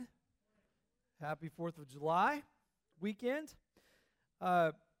Happy 4th of July weekend.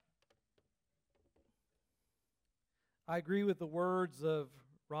 I agree with the words of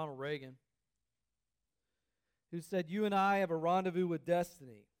Ronald Reagan, who said, "You and I have a rendezvous with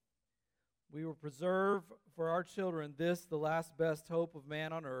destiny. We will preserve for our children this, the last best hope of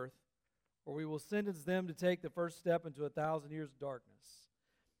man on earth, or we will sentence them to take the first step into 1,000 years of darkness.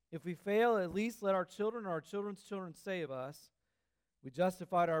 If we fail, at least let our children and our children's children say of us, we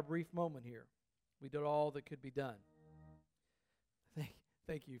justified our brief moment here. We did all that could be done."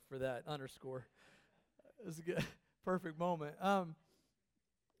 Thank you for that underscore. It was a good, perfect moment.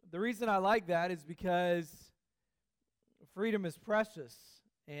 The reason I like that is because freedom is precious,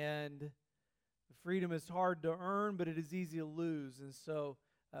 and freedom is hard to earn, but it is easy to lose. And so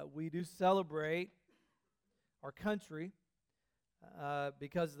we do celebrate our country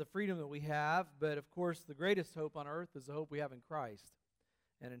because of the freedom that we have. But of course, the greatest hope on earth is the hope we have in Christ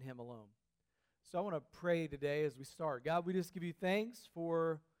and in Him alone. So I want to pray today as we start. God, we just give you thanks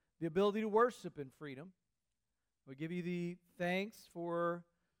for the ability to worship in freedom. We give you the thanks for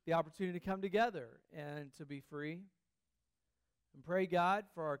the opportunity to come together and to be free. And pray, God,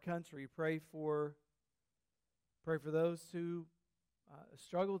 for our country. Pray for those who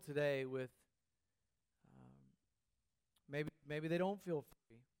struggle today with maybe they don't feel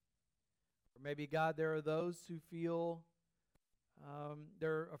free. Or maybe, God, there are those who feel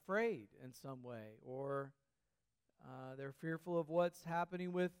they're afraid in some way, or they're fearful of what's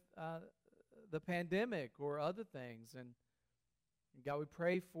happening with the pandemic or other things. And God, we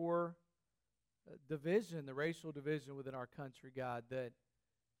pray for division, the racial division within our country, God, that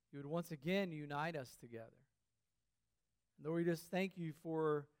you would once again unite us together. Lord, we just thank you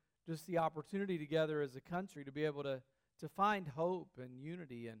for just the opportunity together as a country to be able to find hope and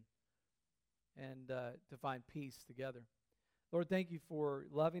unity and to find peace together. Lord, thank you for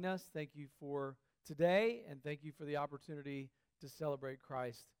loving us. Thank you for today, and thank you for the opportunity to celebrate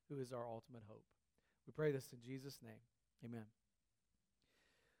Christ, who is our ultimate hope. We pray this in Jesus' name. Amen.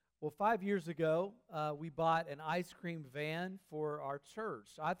 Well, 5 years ago, we bought an ice cream van for our church.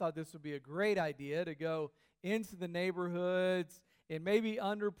 I thought this would be a great idea to go into the neighborhoods and maybe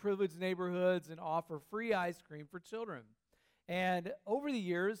underprivileged neighborhoods and offer free ice cream for children. And over the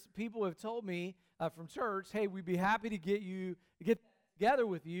years, people have told me from church, hey, we'd be happy to get together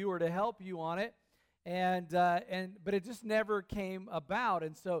with you or to help you on it. But it just never came about.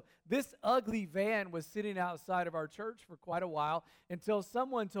 And so this ugly van was sitting outside of our church for quite a while until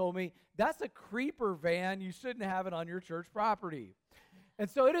someone told me, that's a creeper van. You shouldn't have it on your church property. And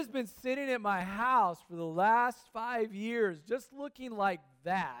so it has been sitting at my house for the last 5 years, just looking like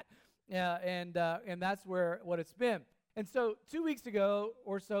that. And that's what it's been. And so 2 weeks ago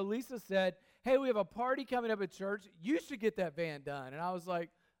or so, Lisa said, hey, we have a party coming up at church. You should get that van done. And I was like,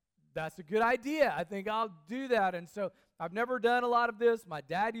 that's a good idea. I think I'll do that. And so I've never done a lot of this. My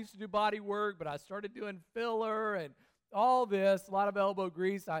dad used to do body work, but I started doing filler and all this, a lot of elbow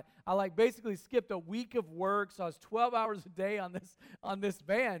grease. I basically skipped a week of work, so I was 12 hours a day on this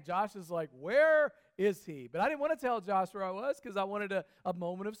van. Josh is like, where is he? But I didn't want to tell Josh where I was because I wanted a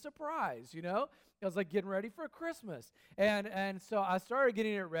moment of surprise, you know? I was like getting ready for Christmas. And so I started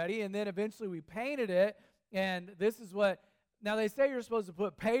getting it ready, and then eventually we painted it, and this is what, now they say you're supposed to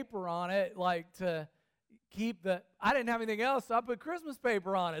put paper on it, like to keep I didn't have anything else, so I put Christmas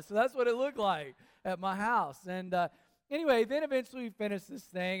paper on it, so that's what it looked like at my house. And anyway, then eventually we finished this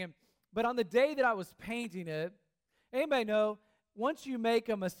thing, but on the day that I was painting it, anybody know, once you make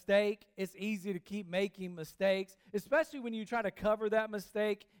a mistake, it's easy to keep making mistakes, especially when you try to cover that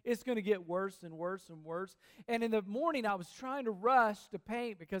mistake. It's going to get worse and worse and worse. And in the morning, I was trying to rush to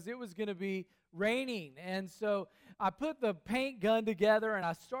paint because it was going to be raining. And so I put the paint gun together, and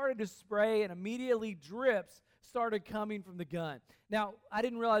I started to spray, and immediately drips started coming from the gun. Now, I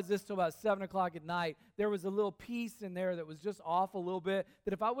didn't realize this till about 7 o'clock at night. There was a little piece in there that was just off a little bit,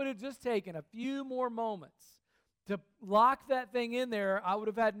 that if I would have just taken a few more moments to lock that thing in there, I would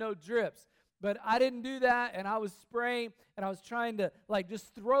have had no drips. But I didn't do that, and I was spraying, and I was trying to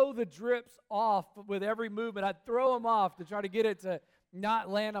just throw the drips off with every movement. I'd throw them off to try to get it to not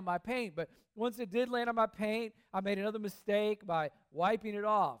land on my paint. But once it did land on my paint, I made another mistake by wiping it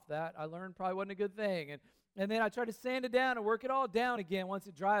off. That I learned probably wasn't a good thing. And then I tried to sand it down and work it all down again once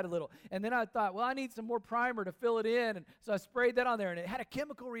it dried a little. And then I thought, well, I need some more primer to fill it in. And so I sprayed that on there, and it had a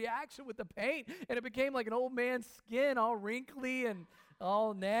chemical reaction with the paint, and it became like an old man's skin, all wrinkly and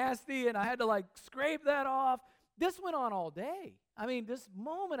all nasty, and I had to scrape that off. This went on all day. I mean, just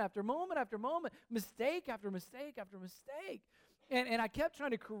moment after moment after moment, mistake after mistake after mistake. And I kept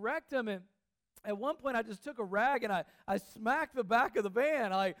trying to correct them, and At one point, I just took a rag and I smacked the back of the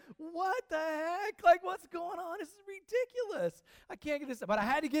van. Like, what the heck? Like, what's going on? This is ridiculous. I can't get this. But I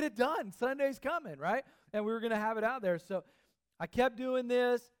had to get it done. Sunday's coming, right? And we were going to have it out there. So I kept doing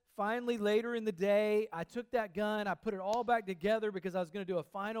this. Finally, later in the day, I took that gun. I put it all back together because I was going to do a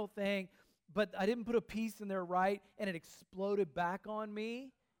final thing. But I didn't put a piece in there right, and it exploded back on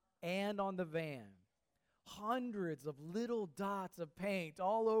me and on the van. Hundreds of little dots of paint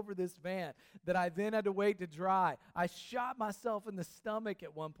all over this van that I then had to wait to dry. I shot myself in the stomach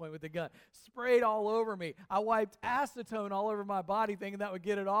at one point with the gun, sprayed all over me. I wiped acetone all over my body thinking that would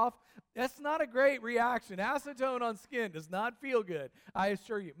get it off. That's not a great reaction. Acetone on skin does not feel good, I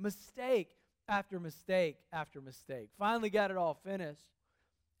assure you. Mistake after mistake after mistake. Finally got it all finished.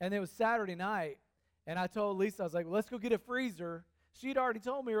 And it was Saturday night, and I told Lisa, I was like, well, let's go get a freezer. She'd already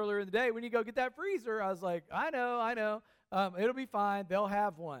told me earlier in the day, when you go get that freezer, I was like, I know. It'll be fine. They'll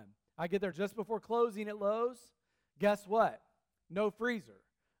have one. I get there just before closing at Lowe's. Guess what? No freezer.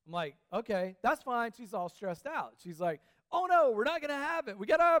 I'm like, okay, that's fine. She's all stressed out. She's like, oh, no, we're not going to have it. We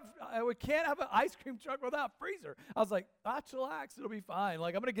can't have an ice cream truck without freezer. I was like, chillax. It'll be fine.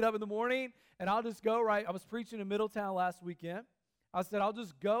 Like, I'm going to get up in the morning, and I'll just go right. I was preaching in Middletown last weekend. I said, I'll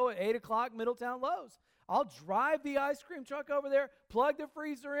just go at 8 o'clock, Middletown Lowe's. I'll drive the ice cream truck over there, plug the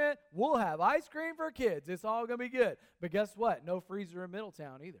freezer in. We'll have ice cream for kids. It's all going to be good. But guess what? No freezer in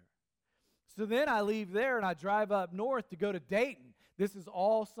Middletown either. So then I leave there and I drive up north to go to Dayton. This is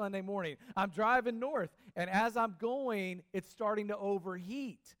all Sunday morning. I'm driving north, and as I'm going, it's starting to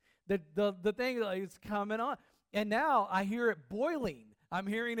overheat. The thing is coming on. And now I hear it boiling. I'm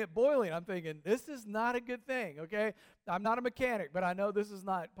hearing it boiling. I'm thinking, this is not a good thing, okay? I'm not a mechanic, but I know this is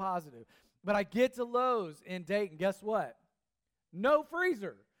not positive. But I get to Lowe's in Dayton. Guess what? No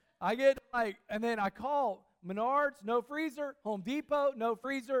freezer. And then I call Menards, no freezer. Home Depot, no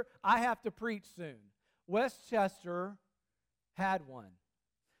freezer. I have to preach soon. Westchester had one.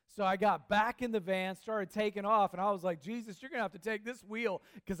 So I got back in the van, started taking off, and I was like, Jesus, you're going to have to take this wheel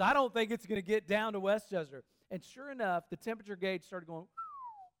because I don't think it's going to get down to Westchester. And sure enough, the temperature gauge started going,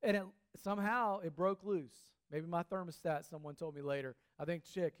 and somehow it broke loose. Maybe my thermostat, someone told me later. I think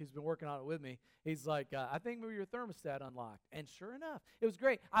Chick, who's been working on it with me, he's like, I think maybe your thermostat unlocked. And sure enough, it was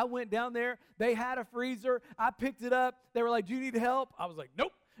great. I went down there. They had a freezer. I picked it up. They were like, do you need help? I was like,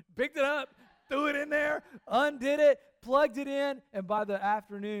 nope. Picked it up, threw it in there, undid it, plugged it in. And by the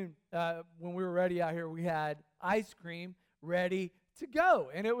afternoon, when we were ready out here, we had ice cream ready to go.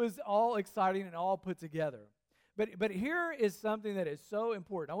 And it was all exciting and all put together. But here is something that is so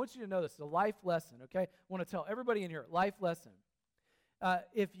important. I want you to know this, a life lesson, okay? I want to tell everybody in here, life lesson.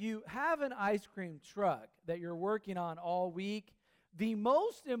 If you have an ice cream truck that you're working on all week, the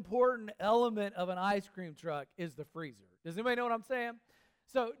most important element of an ice cream truck is the freezer. Does anybody know what I'm saying?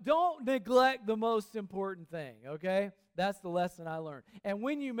 So don't neglect the most important thing, okay? That's the lesson I learned. And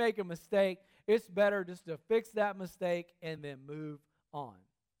when you make a mistake, it's better just to fix that mistake and then move on.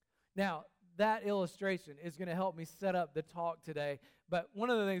 Now, that illustration is going to help me set up the talk today. But one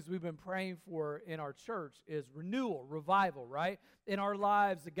of the things we've been praying for in our church is renewal, revival, right? In our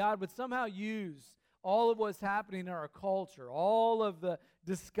lives, that God would somehow use all of what's happening in our culture, all of the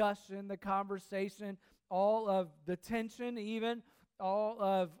discussion, the conversation, all of the tension even, all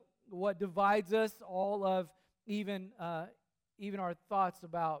of what divides us, all of even our thoughts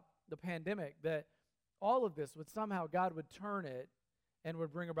about the pandemic, that all of this would somehow, God would turn it and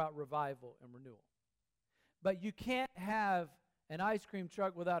would bring about revival and renewal. But you can't have an ice cream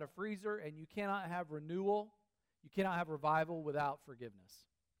truck without a freezer, and you cannot have renewal, you cannot have revival without forgiveness.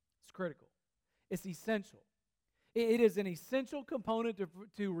 It's critical. It's essential. It is an essential component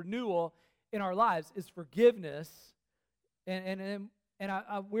to renewal in our lives, is forgiveness. And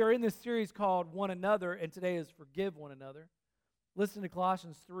we're in this series called One Another, and today is Forgive One Another. Listen to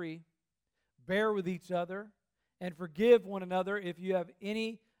Colossians 3. Bear with each other and forgive one another. If you have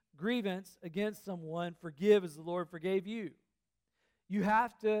any grievance against someone, forgive as the Lord forgave you. You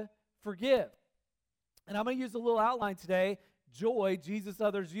have to forgive. And I'm going to use a little outline today. Joy, Jesus,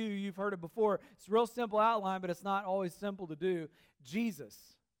 others, you. You've heard it before. It's a real simple outline, but it's not always simple to do. Jesus.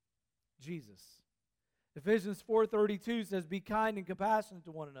 Ephesians 4:32 says, be kind and compassionate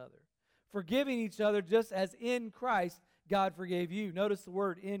to one another, forgiving each other just as in Christ God forgave you. Notice the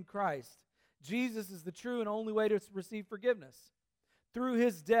word in Christ. Jesus is the true and only way to receive forgiveness. Through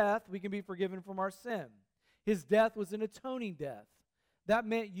his death, we can be forgiven from our sin. His death was an atoning death. That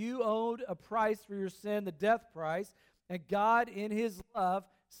meant you owed a price for your sin, the death price, and God in his love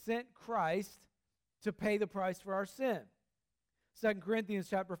sent Christ to pay the price for our sin. 2 Corinthians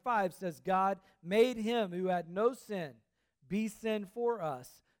chapter 5 says, God made him who had no sin be sin for us,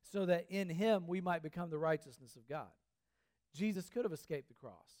 so that in him we might become the righteousness of God. Jesus could have escaped the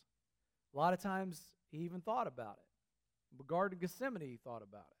cross. A lot of times he even thought about it. In regard to Gethsemane, he thought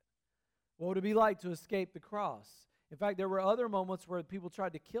about it. What would it be like to escape the cross? In fact, there were other moments where people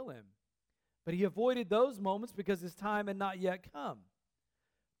tried to kill him, but he avoided those moments because his time had not yet come.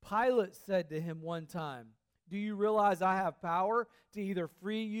 Pilate said to him one time, "Do you realize I have power to either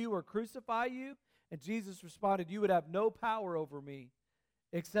free you or crucify you?" And Jesus responded, "You would have no power over me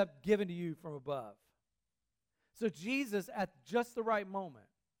except given to you from above." So Jesus, at just the right moment,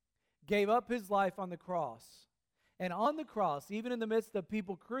 gave up his life on the cross. And on the cross, even in the midst of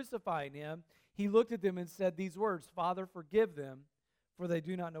people crucifying him, he looked at them and said these words, "Father, forgive them, for they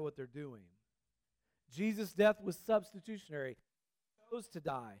do not know what they're doing." Jesus' death was substitutionary. He chose to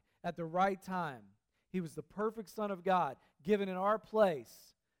die at the right time. He was the perfect Son of God, given in our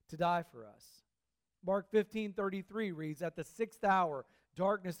place to die for us. Mark 15:33 reads, "At the 6th hour,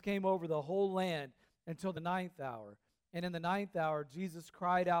 darkness came over the whole land until the 9th hour. And in the 9th hour, Jesus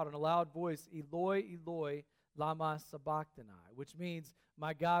cried out in a loud voice, 'Eloi, Eloi, lama sabachthani,' which means,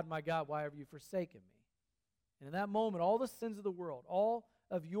 my God, why have you forsaken me?" And in that moment, all the sins of the world, all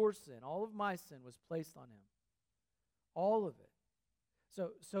of your sin, all of my sin was placed on him. All of it.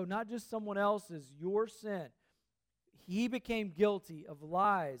 So not just someone else's, your sin. He became guilty of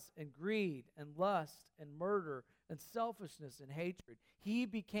lies and greed and lust and murder and selfishness and hatred. He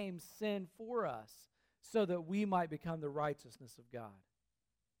became sin for us so that we might become the righteousness of God.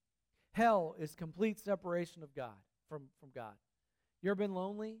 Hell is complete separation of God, from God. You ever been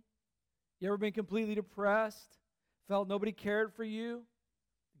lonely? You ever been completely depressed? Felt nobody cared for you?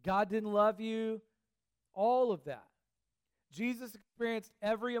 God didn't love you? All of that. Jesus experienced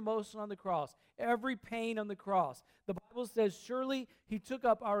every emotion on the cross, every pain on the cross. The Bible says, surely he took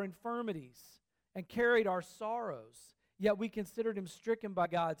up our infirmities and carried our sorrows. Yet we considered him stricken by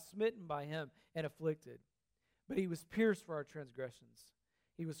God, smitten by him, and afflicted. But he was pierced for our transgressions.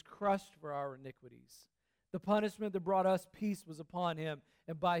 He was crushed for our iniquities. The punishment that brought us peace was upon him,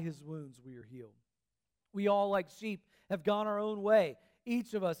 and by his wounds we are healed. We all, like sheep, have gone our own way.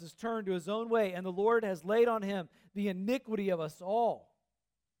 Each of us has turned to his own way, and the Lord has laid on him the iniquity of us all.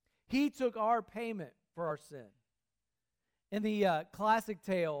 He took our payment for our sin. In the classic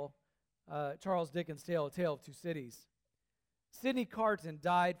tale, Charles Dickens' tale, A Tale of Two Cities, Sidney Carton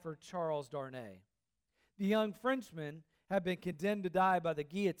died for Charles Darnay. The young Frenchman had been condemned to die by the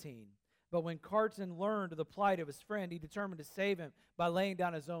guillotine, but when Carton learned of the plight of his friend, he determined to save him by laying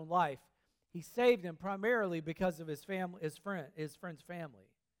down his own life. He saved him primarily because of his friend's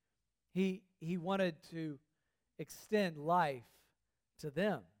family. He wanted to extend life to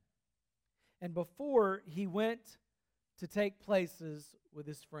them. And before he went to take places with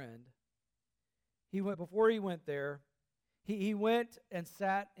his friend, before he went there, he went and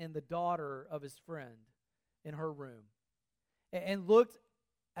sat in the daughter of his friend in her room and looked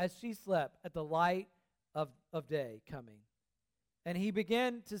as she slept at the light of day coming. And he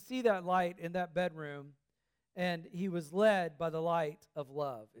began to see that light in that bedroom, and he was led by the light of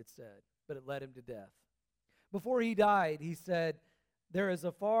love, it said, but it led him to death. Before he died, he said, "There is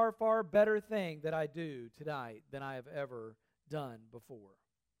a far, far better thing that I do tonight than I have ever done before."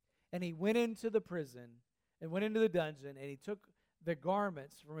 And he went into the prison and went into the dungeon, and he took the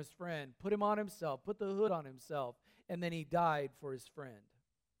garments from his friend, put him on himself, put the hood on himself, and then he died for his friend.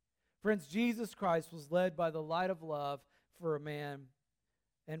 Friends, Jesus Christ was led by the light of love for a man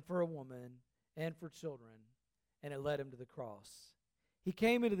and for a woman and for children, and it led him to the cross. He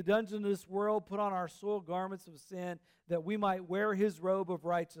came into the dungeon of this world, put on our soiled garments of sin, that we might wear his robe of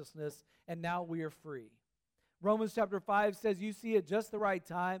righteousness, and now we are free. Romans chapter 5 says, you see, at just the right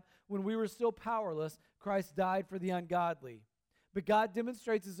time, when we were still powerless, Christ died for the ungodly. But God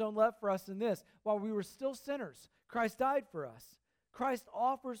demonstrates his own love for us in this: while we were still sinners, Christ died for us. Christ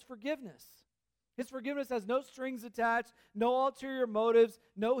offers forgiveness. His forgiveness has no strings attached, no ulterior motives,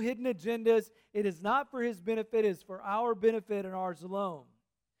 no hidden agendas. It is not for his benefit, it is for our benefit and ours alone.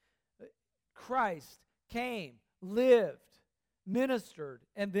 Christ came, lived, ministered,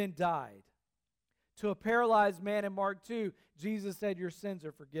 and then died. To a paralyzed man in Mark 2, Jesus said, "Your sins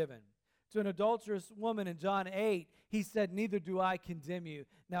are forgiven." To an adulterous woman in John 8, he said, "Neither do I condemn you.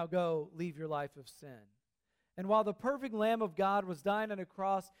 Now go, leave your life of sin." And while the perfect Lamb of God was dying on a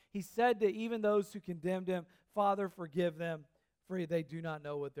cross, he said to even those who condemned him, "Father, forgive them, for they do not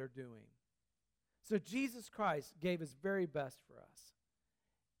know what they're doing." So Jesus Christ gave his very best for us.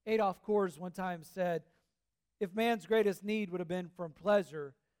 Adolf Kors one time said, if man's greatest need would have been from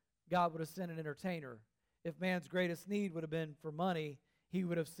pleasure, God would have sent an entertainer. If man's greatest need would have been for money, he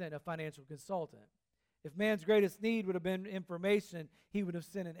would have sent a financial consultant. If man's greatest need would have been information, he would have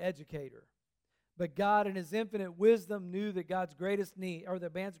sent an educator. But God, in his infinite wisdom, knew that God's greatest need, or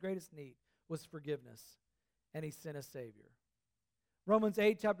that man's greatest need, was forgiveness, and he sent a Savior. Romans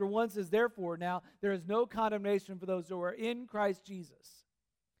 8, chapter 1 says, therefore, now there is no condemnation for those who are in Christ Jesus.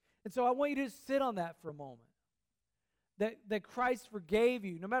 And so I want you to sit on that for a moment. That Christ forgave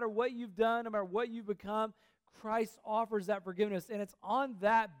you. No matter what you've done, no matter what you've become, Christ offers that forgiveness. And it's on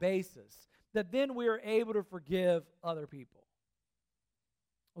that basis that then we are able to forgive other people.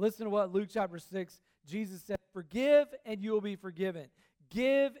 Listen to what Luke chapter 6, Jesus said, forgive and you will be forgiven.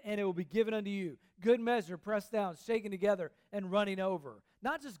 Give and it will be given unto you. Good measure, pressed down, shaken together, and running over.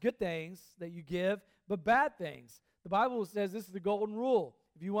 Not just good things that you give, but bad things. The Bible says this is the golden rule.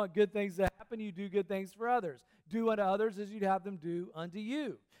 If you want good things to happen, you do good things for others. Do unto others as you'd have them do unto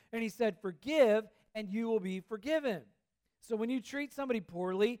you. And he said, forgive and you will be forgiven. So when you treat somebody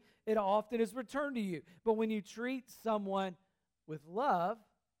poorly, it often is returned to you. But when you treat someone with love,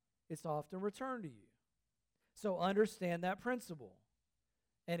 it's often returned to you. So understand that principle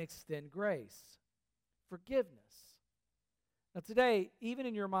and extend grace. Forgiveness. Now today, even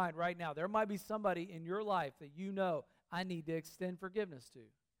in your mind right now, there might be somebody in your life that you know I need to extend forgiveness to.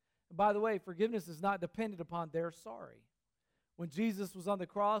 And by the way, forgiveness is not dependent upon their sorry. When Jesus was on the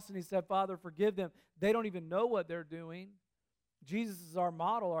cross and he said, Father, forgive them, they don't even know what they're doing. Jesus is our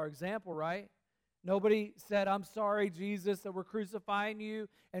model, our example, right? Nobody said, I'm sorry, Jesus, that we're crucifying you.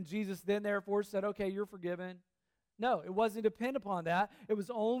 And Jesus then therefore said, okay, you're forgiven. No, it wasn't dependent upon that. It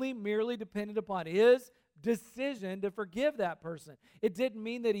was only merely dependent upon his decision to forgive that person. It didn't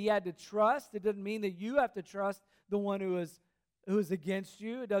mean that he had to trust. It didn't mean that you have to trust the one who is against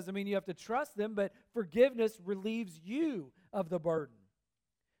you. It doesn't mean you have to trust them, but forgiveness relieves you of the burden.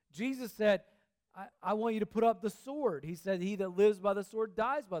 Jesus said, I want you to put up the sword. He said, he that lives by the sword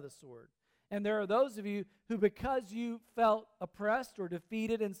dies by the sword. And there are those of you who, because you felt oppressed or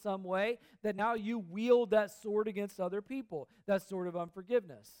defeated in some way, that now you wield that sword against other people, that sword of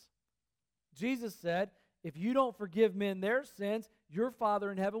unforgiveness. Jesus said, if you don't forgive men their sins, your Father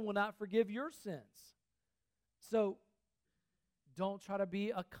in heaven will not forgive your sins. So don't try to be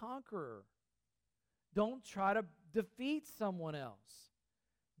a conqueror. Don't try to defeat someone else.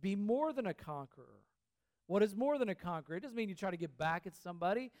 Be more than a conqueror. What is more than a conqueror? It doesn't mean you try to get back at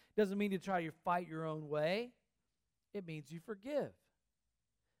somebody. It doesn't mean you try to fight your own way. It means you forgive.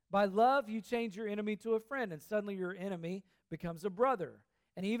 By love, you change your enemy to a friend, and suddenly your enemy becomes a brother.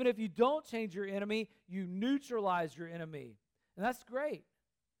 And even if you don't change your enemy, you neutralize your enemy. And that's great.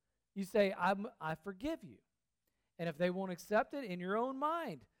 You say, I forgive you. And if they won't accept it, in your own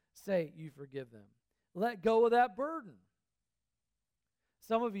mind, say you forgive them. Let go of that burden.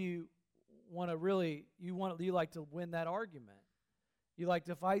 Some of you you like to win that argument. You like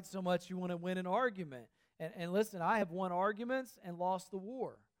to fight so much you want to win an argument. And listen, I have won arguments and lost the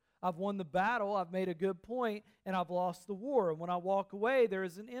war. I've won the battle, I've made a good point, and I've lost the war. And when I walk away, there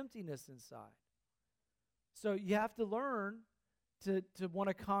is an emptiness inside. So you have to learn to want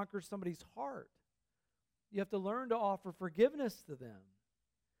to conquer somebody's heart. You have to learn to offer forgiveness to them.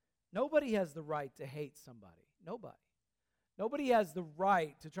 Nobody has the right to hate somebody. Nobody. Nobody has the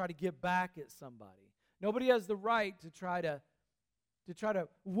right to try to get back at somebody. Nobody has the right to try to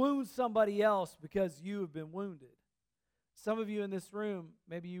wound somebody else because you have been wounded. Some of you in this room,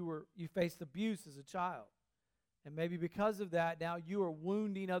 maybe you faced abuse as a child. And maybe because of that, now you are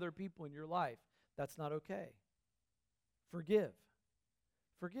wounding other people in your life. That's not okay. Forgive.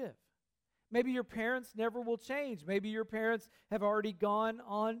 Forgive. Maybe your parents never will change. Maybe your parents have already gone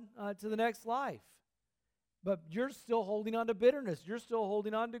on to the next life. But you're still holding on to bitterness. You're still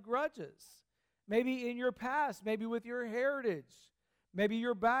holding on to grudges. Maybe in your past, maybe with your heritage, maybe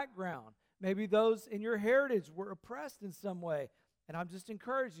your background, maybe those in your heritage were oppressed in some way. And I'm just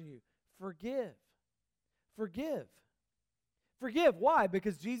encouraging you, forgive. Forgive. Forgive. Why?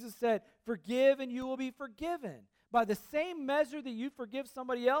 Because Jesus said, forgive and you will be forgiven. By the same measure that you forgive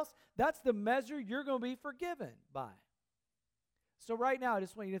somebody else, that's the measure you're going to be forgiven by. So right now, I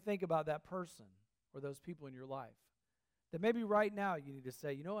just want you to think about that person or those people in your life that maybe right now you need to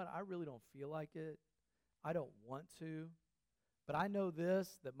say, you know what, I really don't feel like it. I don't want to. But I know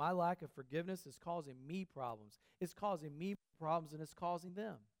this, that my lack of forgiveness is causing me problems. It's causing me problems and it's causing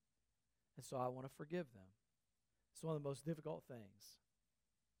them. And so I want to forgive them. It's one of the most difficult things.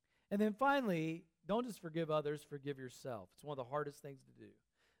 And then finally, don't just forgive others, forgive yourself. It's one of the hardest things to do.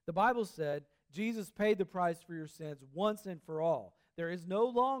 The Bible said Jesus paid the price for your sins once and for all. There is no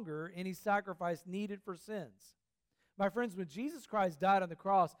longer any sacrifice needed for sins. My friends, when Jesus Christ died on the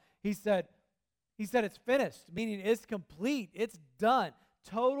cross, he said it's finished, meaning it's complete, it's done.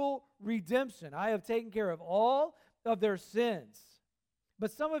 total redemption. I have taken care of all of their sins.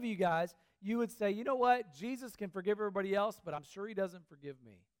 But some of you guys, you would say, you know what? Jesus can forgive everybody else, but I'm sure he doesn't forgive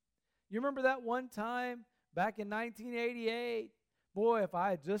me. You remember that one time back in 1988? Boy, if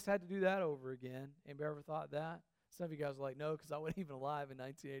I had just had to do that over again. Anybody ever thought that? Some of you guys are like, no, because I wasn't even alive in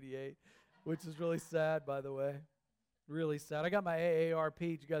 1988, which is really sad, by the way. Really sad. I got my AARP.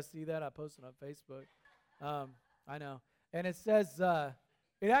 Did you guys see that? I posted on Facebook. I know. And it says,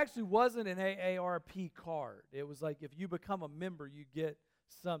 it actually wasn't an AARP card. It was like if you become a member, you get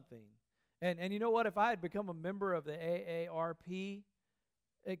something. And you know what? If I had become a member of the AARP,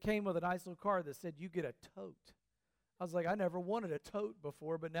 it came with a nice little card that said you get a tote. I was like, I never wanted a tote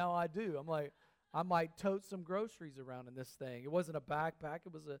before, but now I do. I'm like, I might tote some groceries around in this thing. It wasn't a backpack.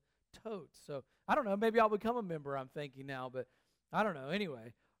 It was a tote. So I don't know. Maybe I'll become a member, I'm thinking now, but I don't know.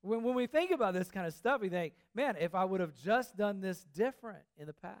 Anyway, when we think about this kind of stuff, we think, man, if I would have just done this different in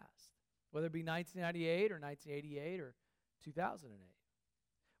the past, whether it be 1998 or 1988 or 2008,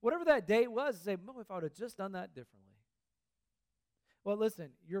 whatever that date was, say, oh, if I would have just done that differently. Well,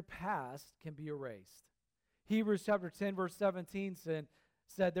 listen, your past can be erased. Hebrews chapter 10, verse 17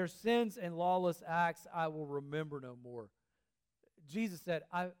 said, their sins and lawless acts I will remember no more. Jesus said,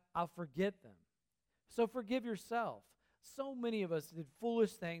 I'll forget them. So forgive yourself. So many of us did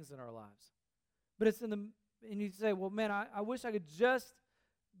foolish things in our lives. But it's and you say, well, man, I wish I could just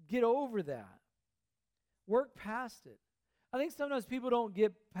get over that. Work past it. I think sometimes people don't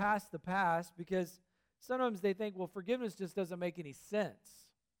get past the past because sometimes they think, well, forgiveness just doesn't make any sense.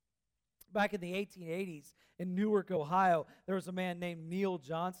 Back in the 1880s in Newark, Ohio, there was a man named Neil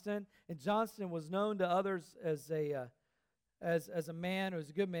Johnston, and Johnston was known to others as a man who was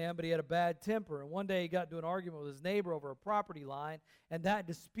a good man, but he had a bad temper. And one day he got into an argument with his neighbor over a property line, and that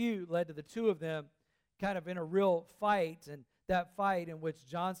dispute led to the two of them kind of in a real fight, and that fight in which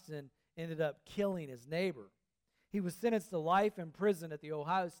Johnston ended up killing his neighbor. He was sentenced to life in prison at the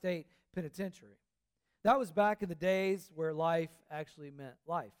Ohio State Penitentiary. That was back in the days where life actually meant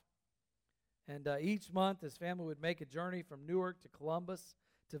life. And each month, his family would make a journey from Newark to Columbus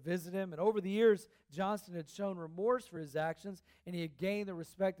to visit him. And over the years, Johnston had shown remorse for his actions, and he had gained the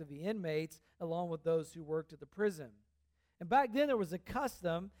respect of the inmates along with those who worked at the prison. And back then, there was a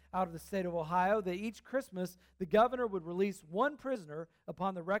custom out of the state of Ohio that each Christmas, the governor would release one prisoner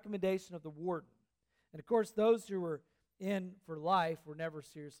upon the recommendation of the warden. And of course, those who were in for life were never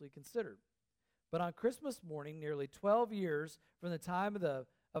seriously considered. But on Christmas morning, nearly 12 years from the time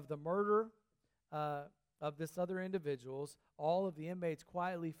of the murder of this other individuals, all of the inmates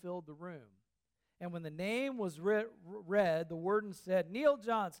quietly filled the room. And when the name was read, the warden said, Neil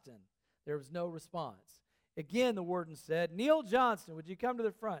Johnston. There was no response. Again, the warden said, Neil Johnston, would you come to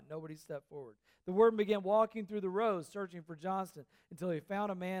the front? Nobody stepped forward. The warden began walking through the rows, searching for Johnston, until he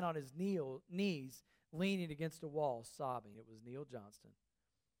found a man on his knees, leaning against a wall, sobbing. It was Neil Johnston.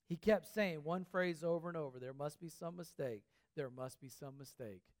 He kept saying one phrase over and over, there must be some mistake. There must be some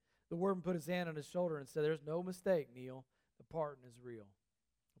mistake. The warden put his hand on his shoulder and said, there's no mistake, Neil. The pardon is real.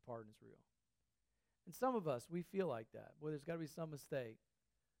 The pardon is real. And some of us, we feel like that. Boy, there's got to be some mistake.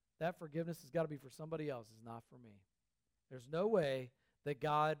 That forgiveness has got to be for somebody else. It's not for me. There's no way that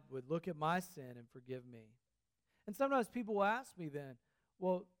God would look at my sin and forgive me. And sometimes people will ask me then,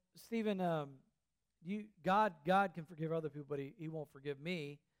 well, Stephen, God can forgive other people, but he won't forgive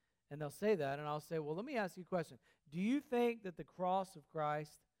me. And they'll say that, and I'll say, well, let me ask you a question. Do you think that the cross of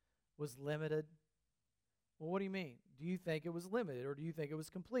Christ was limited? Well, what do you mean? Do you think it was limited, or do you think it was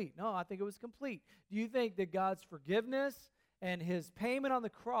complete? No, I think it was complete. Do you think that God's forgiveness and his payment on the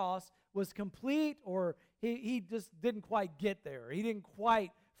cross was complete, or he just didn't quite get there? He didn't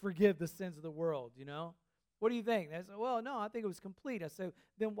quite forgive the sins of the world, you know? What do you think? They say, well, no, I think it was complete. I say,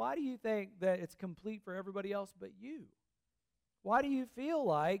 then why do you think that it's complete for everybody else but you? Why do you feel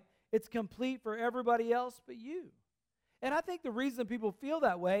like it's complete for everybody else but you? And I think the reason people feel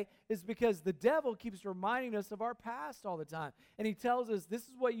that way is because the devil keeps reminding us of our past all the time. And he tells us, this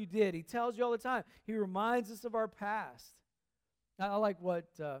is what you did. He tells you all the time. He reminds us of our past. I like what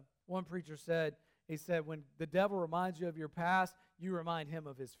one preacher said. He said, when the devil reminds you of your past, you remind him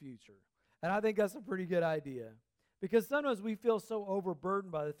of his future. And I think that's a pretty good idea. Because sometimes we feel so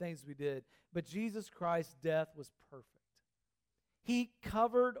overburdened by the things we did. But Jesus Christ's death was perfect. He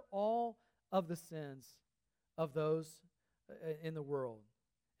covered all of the sins of those in the world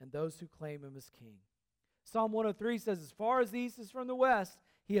and those who claim him as king. Psalm 103 says, as far as the east is from the west,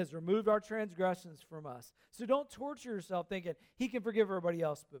 he has removed our transgressions from us. So don't torture yourself thinking he can forgive everybody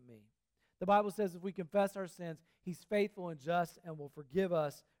else but me. The Bible says if we confess our sins, he's faithful and just and will forgive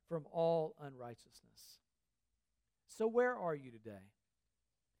us from all unrighteousness. So where are you today?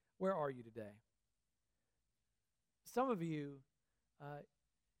 Where are you today? Some of you,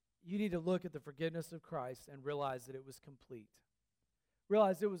 you need to look at the forgiveness of Christ and realize that it was complete.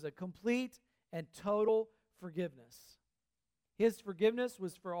 Realize it was a complete and total forgiveness. His forgiveness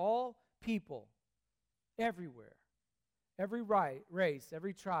was for all people, everywhere. Every race,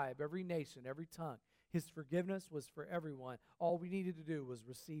 every tribe, every nation, every tongue. His forgiveness was for everyone. All we needed to do was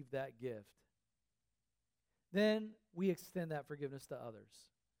receive that gift. Then we extend that forgiveness to others.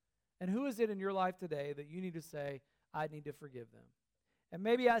 And who is it in your life today that you need to say, I need to forgive them? And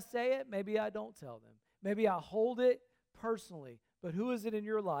maybe I say it, maybe I don't tell them. Maybe I hold it personally. But who is it in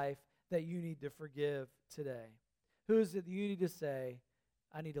your life that you need to forgive today? Who is it that you need to say,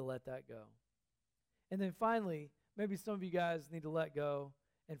 I need to let that go? And then finally, maybe some of you guys need to let go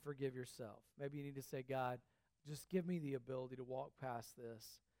and forgive yourself. Maybe you need to say, God, just give me the ability to walk past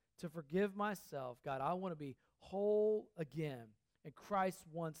this, to forgive myself. God, I want to be whole again, and Christ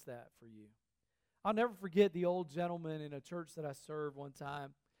wants that for you. I'll never forget the old gentleman in a church that I served one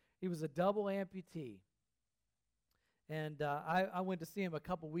time. He was a double amputee, and I went to see him a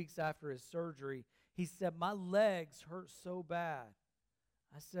couple weeks after his surgery. He said, my legs hurt so bad.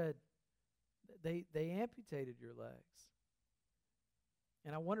 I said, they amputated your legs.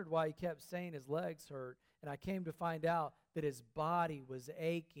 And I wondered why he kept saying his legs hurt. And I came to find out that his body was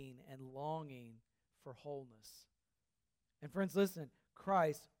aching and longing for wholeness. And friends, listen,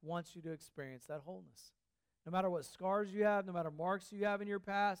 Christ wants you to experience that wholeness. No matter what scars you have, no matter marks you have in your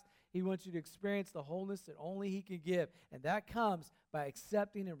past, he wants you to experience the wholeness that only he can give. And that comes by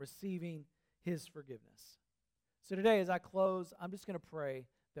accepting and receiving his forgiveness. So today, as I close, I'm just going to pray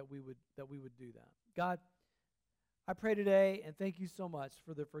that we would do that. God, I pray today, and thank you so much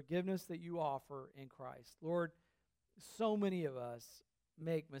for the forgiveness that you offer in Christ. Lord, so many of us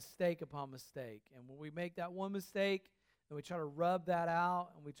make mistake upon mistake. And when we make that one mistake, then we try to rub that out,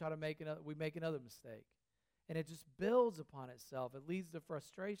 and we try to make another mistake. And it just builds upon itself. It leads to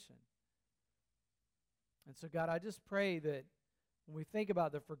frustration. And so, God, I just pray that when we think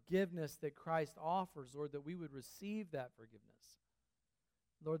about the forgiveness that Christ offers, Lord, that we would receive that forgiveness.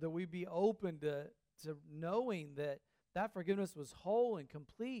 Lord, that we be open to knowing that that forgiveness was whole and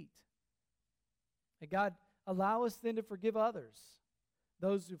complete. And God, allow us then to forgive others,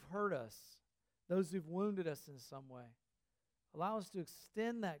 those who've hurt us, those who've wounded us in some way. Allow us to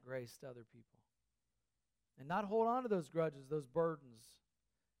extend that grace to other people and not hold on to those grudges, those burdens.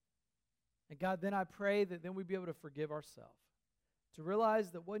 And God, then I pray that then we'd be able to forgive ourselves, to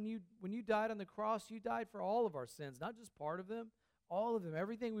realize that when you died on the cross, you died for all of our sins, not just part of them, all of them,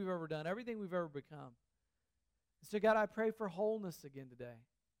 everything we've ever done, everything we've ever become. So God, I pray for wholeness again today.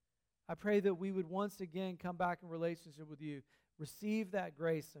 I pray that we would once again come back in relationship with you, receive that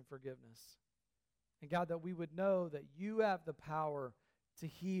grace and forgiveness. And God, that we would know that you have the power to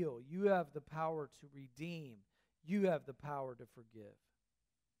heal. You have the power to redeem. You have the power to forgive.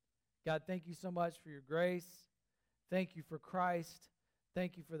 God, thank you so much for your grace. Thank you for Christ.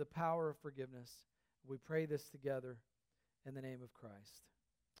 Thank you for the power of forgiveness. We pray this together in the name of Christ.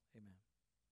 Amen.